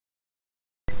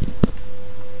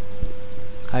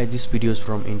Hi, this video is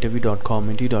from interview.com.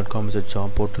 Interview.com is a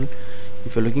job portal.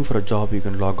 If you're looking for a job, you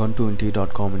can log on to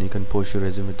interview.com and you can post your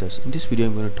resume with us. In this video,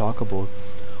 I'm going to talk about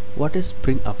what is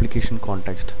Spring Application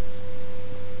Context.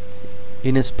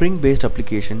 In a Spring-based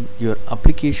application, your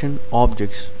application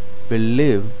objects will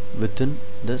live within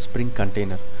the Spring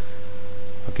container.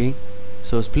 Okay,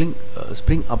 so Spring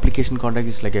Application Context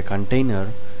is like a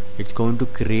container. It's going to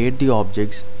create the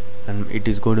objects and it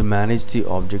is going to manage the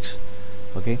objects.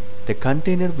 Okay, the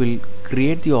container will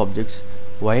create the objects,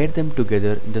 wire them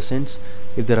together in the sense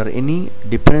if there are any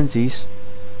dependencies,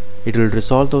 it will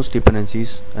resolve those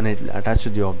dependencies and it will attach to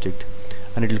the object,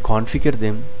 and it will configure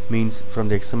them, means from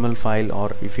the XML file,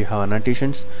 or if you have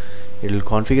annotations, it will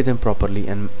configure them properly,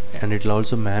 and it will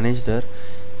also manage their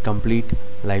complete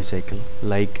life cycle.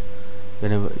 Like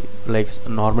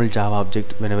normal Java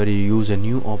object, whenever you use a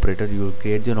new operator, you will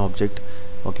create an object,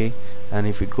 okay, and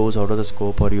if it goes out of the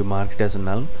scope or you mark it as a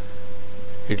null,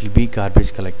 it will be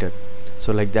garbage collected.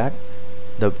 So like that,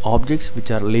 the objects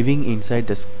which are living inside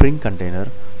the Spring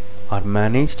container are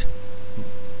managed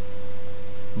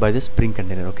by the Spring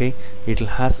container. Okay, it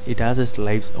has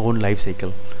its own life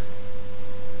cycle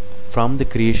from the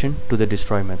creation to the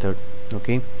destroy method.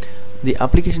 Okay, the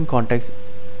application context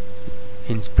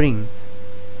in Spring,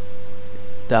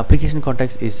 the application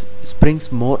context is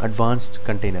Spring's more advanced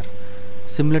container,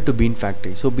 similar to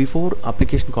BeanFactory. So before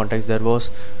application context, there was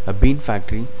a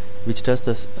BeanFactory which does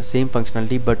the same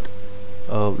functionality but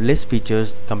less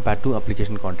features compared to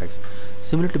application context.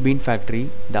 Similar to BeanFactory,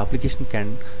 the application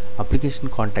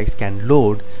context can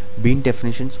load bean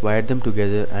definitions, wire them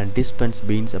together, and dispense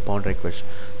beans upon request.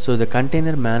 So the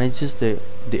container manages the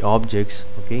objects,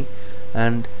 okay,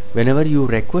 and whenever you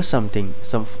request something,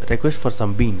 some request for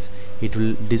some beans, it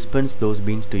will dispense those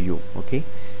beans to you. Okay,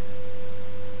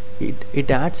 it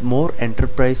adds more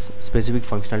enterprise specific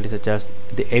functionality such as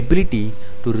the ability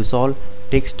to resolve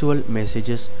textual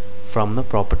messages from the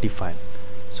property file.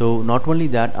 So not only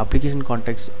that, application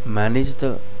context manages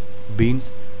the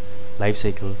beans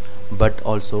lifecycle, but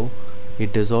also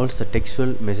it resolves the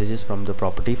textual messages from the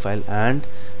property file and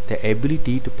the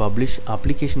ability to publish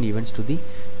application events to the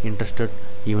interested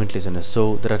event listeners.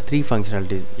 So there are three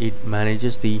functionalities. It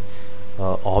manages the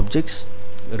objects,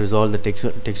 resolve the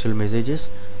textual messages,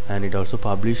 and it also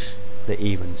publish the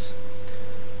events.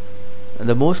 And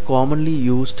the most commonly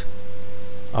used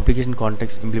application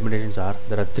context implementations are,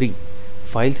 there are three: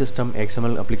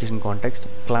 FileSystemXmlApplicationContext,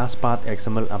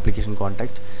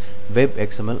 ClassPathXmlApplicationContext,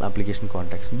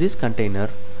 WebXmlApplicationContext. This container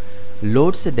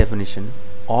loads the definition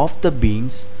of the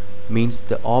beans, means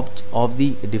the of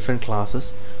the different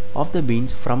classes of the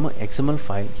beans from an XML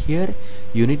file. Here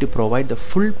you need to provide the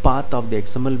full path of the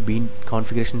XML bean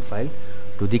configuration file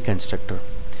to the constructor.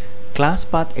 Class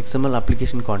path XML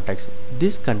application context.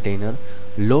 This container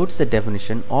loads the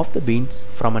definition of the beans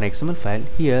from an XML file.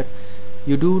 Here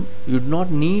you do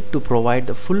not need to provide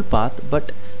the full path,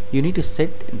 but you need to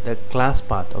set the class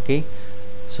path, okay,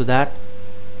 so that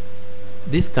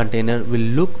this container will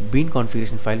look bean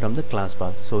configuration file from the class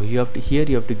path. So you have to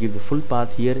give the full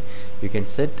path. Here you can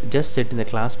just set in the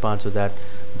class path so that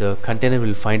the container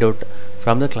will find out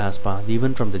from the class path,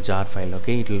 even from the jar file.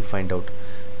 Okay, it will find out.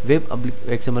 Web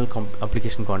XML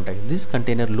application context. This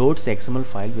container loads the XML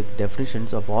file with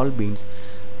definitions of all beans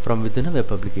from within a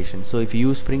web application. So if you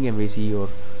use Spring MVC, or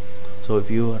so if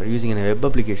you are using a web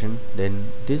application,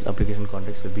 then this application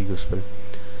context will be useful.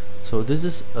 So this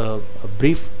is a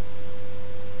brief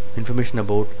information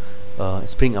about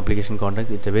Spring application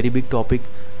context. It's a very big topic.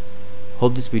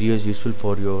 Hope this video is useful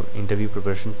for your interview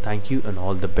preparation. Thank you and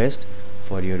all the best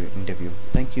for your interview.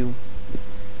 Thank you.